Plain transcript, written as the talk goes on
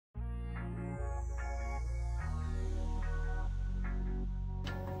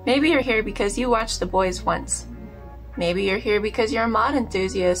Maybe you're here because you watched The Boys once. Maybe you're here because you're a mod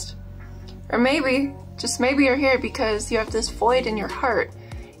enthusiast. Or maybe, just maybe you're here because you have this void in your heart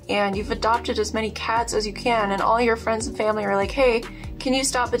and you've adopted as many cats as you can and all your friends and family are like, hey, can you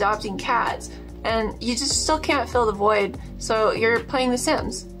stop adopting cats? And you just still can't fill the void, so you're playing The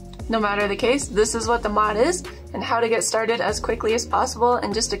Sims. No matter the case, this is what the mod is and how to get started as quickly as possible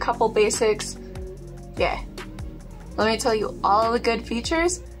and just a couple basics. Yeah. Let me tell you all the good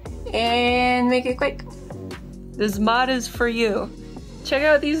features and make it quick. This mod is for you. Check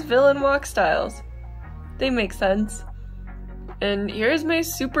out these villain walk styles. They make sense. And here's my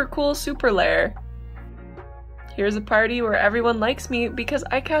super cool super lair. Here's a party where everyone likes me because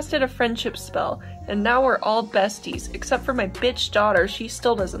I casted a friendship spell, and now we're all besties, except for my bitch daughter, she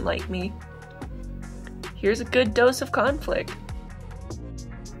still doesn't like me. Here's a good dose of conflict.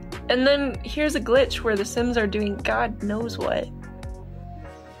 And then here's a glitch where the Sims are doing God knows what.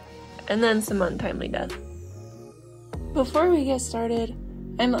 And then some untimely death. Before we get started,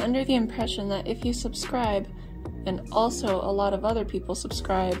 I'm under the impression that if you subscribe, and also a lot of other people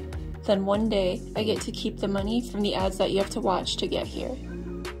subscribe, then one day I get to keep the money from the ads that you have to watch to get here.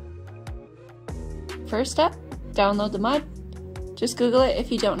 First step, download the mod. Just Google it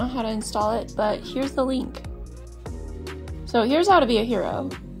if you don't know how to install it, but here's the link. So here's how to be a hero.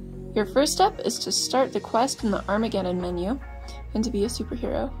 Your first step is to start the quest in the Armageddon menu and to be a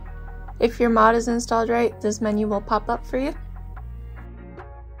superhero. If your mod is installed right, this menu will pop up for you.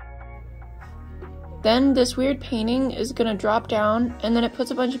 Then this weird painting is gonna drop down and then it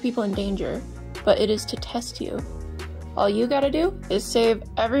puts a bunch of people in danger, but it is to test you. All you gotta do is save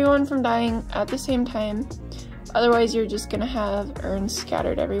everyone from dying at the same time, otherwise you're just gonna have urns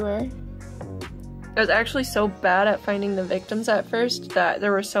scattered everywhere. I was actually so bad at finding the victims at first that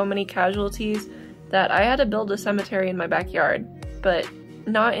there were so many casualties that I had to build a cemetery in my backyard, but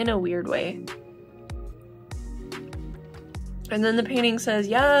not in a weird way. And then the painting says,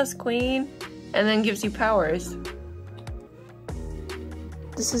 "Yes, queen," and then gives you powers.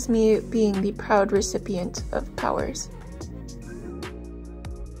 This is me being the proud recipient of powers.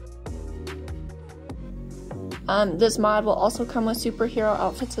 This mod will also come with superhero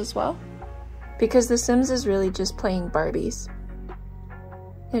outfits as well, because The Sims is really just playing Barbies.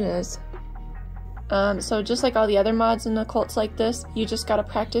 It is. So just like all the other mods and occults like this, you just gotta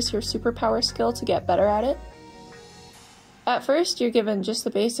practice your superpower skill to get better at it. At first, you're given just the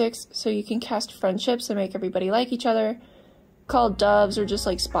basics, so you can cast friendships and make everybody like each other, call doves, or just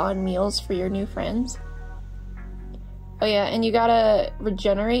like spawn meals for your new friends. Oh yeah, and you gotta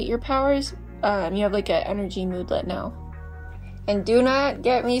regenerate your powers. You have like an energy moodlet now. And do not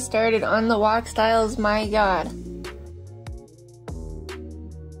get me started on the walk styles, my god.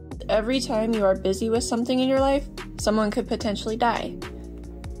 Every time you are busy with something in your life, someone could potentially die.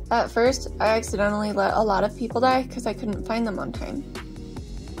 At first, I accidentally let a lot of people die because I couldn't find them on time.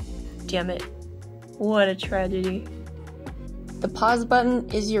 Damn it. What a tragedy. The pause button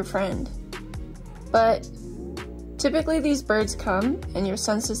is your friend. But typically these birds come and your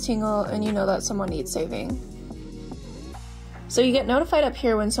senses tingle and you know that someone needs saving. So you get notified up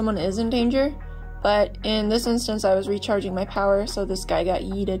here when someone is in danger, but in this instance I was recharging my power, so this guy got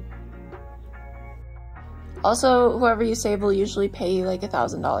yeeted. Also, whoever you save will usually pay you like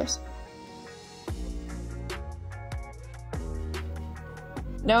 $1,000.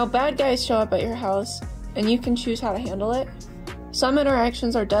 Now, bad guys show up at your house, and you can choose how to handle it. Some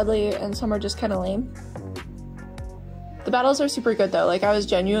interactions are deadly, and some are just kinda lame. The battles are super good though, like I was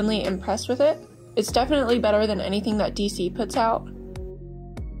genuinely impressed with it. It's definitely better than anything that DC puts out.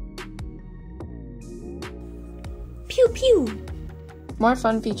 Pew pew! More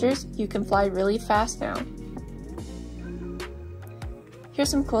fun features, you can fly really fast now. Here's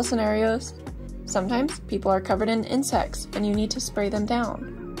some cool scenarios. Sometimes people are covered in insects and you need to spray them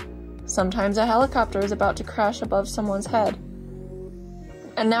down. Sometimes a helicopter is about to crash above someone's head.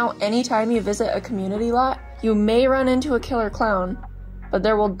 And now anytime you visit a community lot, you may run into a killer clown, but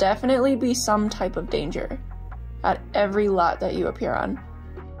there will definitely be some type of danger at every lot that you appear on.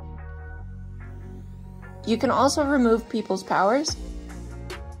 You can also remove people's powers,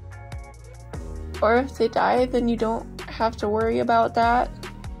 or if they die, then you don't have to worry about that.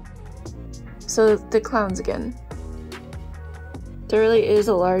 So the clowns again. There really is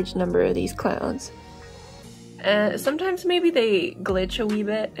a large number of these clowns. Sometimes maybe they glitch a wee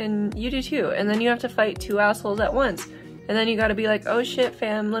bit, and you do too, and then you have to fight two assholes at once. And then you gotta be like, oh shit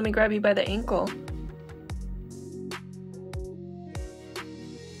fam, let me grab you by the ankle.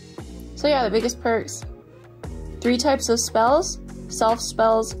 So yeah, the biggest perks. 3 types of spells: self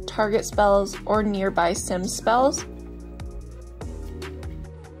spells, target spells, or nearby sim spells.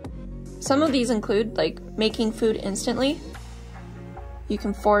 Some of these include, like, making food instantly. You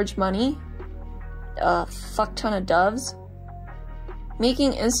can forge money. A fuck ton of doves.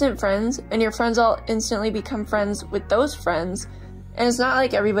 Making instant friends, and your friends all instantly become friends with those friends. And it's not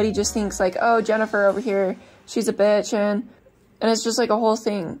like everybody just thinks like, oh, Jennifer over here, she's a bitch, and it's just like a whole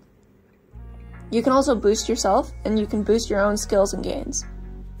thing. You can also boost yourself, and you can boost your own skills and gains.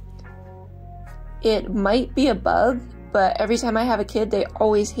 It might be a bug, but every time I have a kid, they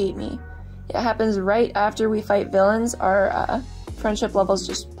always hate me. It happens right after we fight villains. Our friendship levels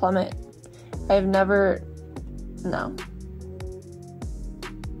just plummet. I've never... no.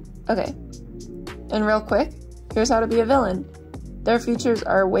 Okay. And real quick, here's how to be a villain. Their features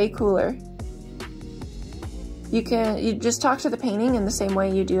are way cooler. You just talk to the painting in the same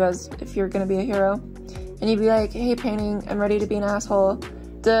way you do as if you're gonna be a hero. And you'd be like, hey painting, I'm ready to be an asshole.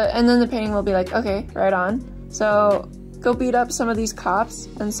 And then the painting will be like, okay, right on. So go beat up some of these cops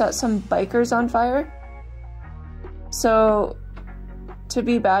and set some bikers on fire. So to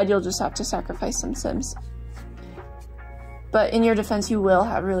be bad, you'll just have to sacrifice some Sims. But in your defense, you will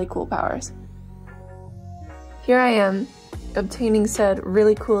have really cool powers. Here I am, obtaining said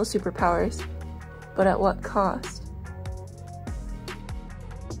really cool superpowers, but at what cost?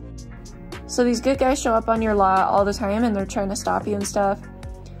 So these good guys show up on your lot all the time and they're trying to stop you and stuff.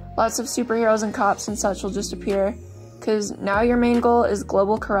 Lots of superheroes and cops and such will just appear, because now your main goal is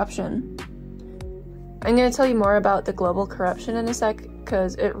global corruption. I'm going to tell you more about the global corruption in a sec,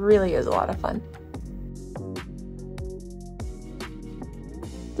 because it really is a lot of fun.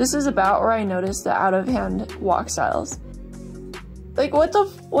 This is about where I noticed the out-of-hand walk styles. Like, what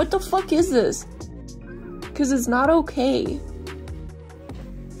the fuck is this? Because it's not okay.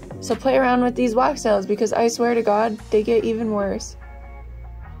 So play around with these walk styles, because I swear to God, they get even worse.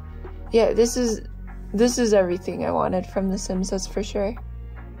 Yeah, this is everything I wanted from The Sims, that's for sure.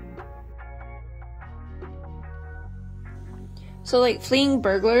 So like, fleeing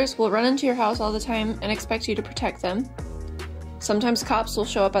burglars will run into your house all the time and expect you to protect them. Sometimes cops will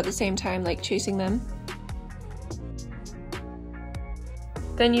show up at the same time, like chasing them.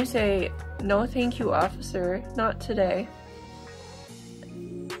 Then you say, no thank you, officer, not today.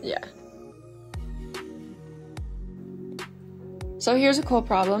 Yeah. So here's a cool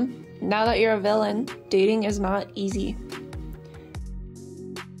problem. Now that you're a villain, dating is not easy.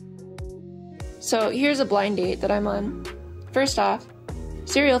 So here's a blind date that I'm on. First off,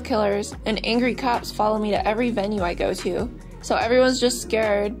 serial killers and angry cops follow me to every venue I go to. So everyone's just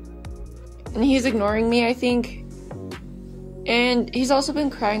scared. And he's ignoring me, I think. And he's also been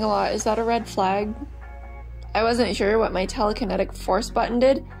crying a lot. Is that a red flag? I wasn't sure what my telekinetic force button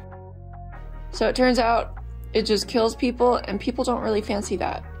did. So it turns out it just kills people, and people don't really fancy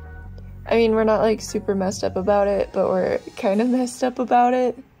that. I mean, we're not like super messed up about it, but we're kind of messed up about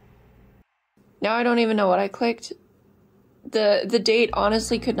it. Now I don't even know what I clicked. The date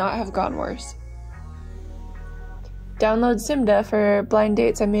honestly could not have gone worse. Download SimDa for blind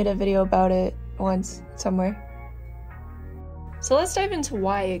dates. I made a video about it once, somewhere. So let's dive into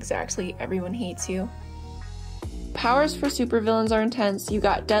why exactly everyone hates you. Powers for supervillains are intense. You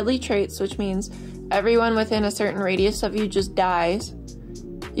got deadly traits, which means everyone within a certain radius of you just dies.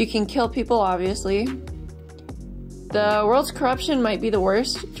 You can kill people, obviously. The world's corruption might be the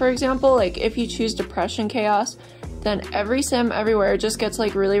worst. For example, like if you choose depression chaos, then every sim everywhere just gets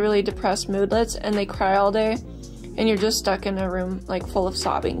like really depressed moodlets and they cry all day, and you're just stuck in a room like full of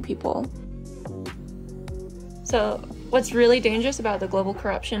sobbing people. So what's really dangerous about the global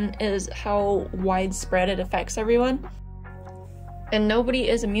corruption is how widespread it affects everyone. And nobody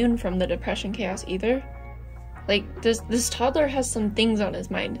is immune from the depression chaos either. Like, this toddler has some things on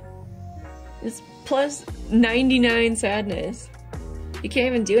his mind. It's plus 99 sadness. You can't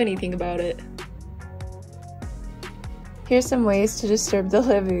even do anything about it. Here's some ways to disturb the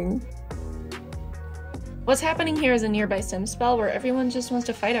living. What's happening here is a nearby sim spell where everyone just wants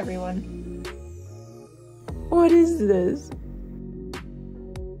to fight everyone. What is this?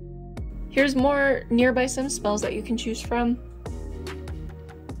 Here's more nearby sim spells that you can choose from.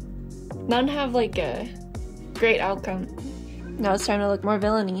 None have like a great outcome. Now it's time to look more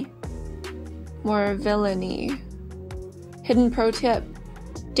villainy. More villainy. Hidden pro tip.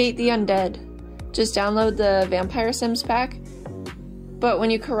 Date the undead. Just download the Vampire Sims pack. But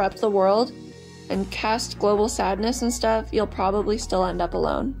when you corrupt the world and cast global sadness and stuff, you'll probably still end up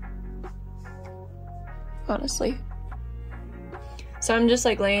alone. Honestly. So I'm just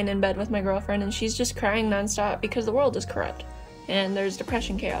like laying in bed with my girlfriend and she's just crying nonstop because the world is corrupt and there's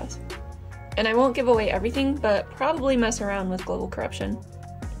depression chaos. And I won't give away everything, but probably mess around with global corruption.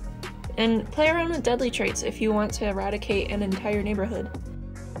 And play around with deadly traits if you want to eradicate an entire neighborhood.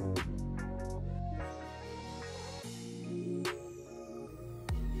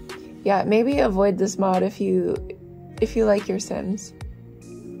 yeah, maybe avoid this mod if you like your Sims.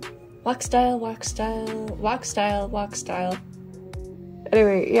 Walk style, walk style, walk style, walk style.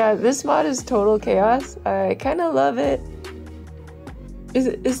 Anyway, yeah, this mod is total chaos. I kind of love it.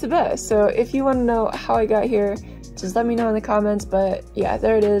 It's the best. So if you want to know how I got here, just let me know in the comments. But yeah,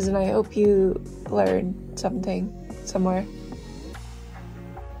 there it is, and I hope you learned something somewhere.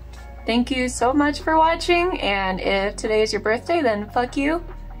 Thank you so much for watching, and if today is your birthday, then fuck you.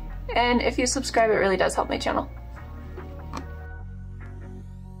 And if you subscribe, it really does help my channel.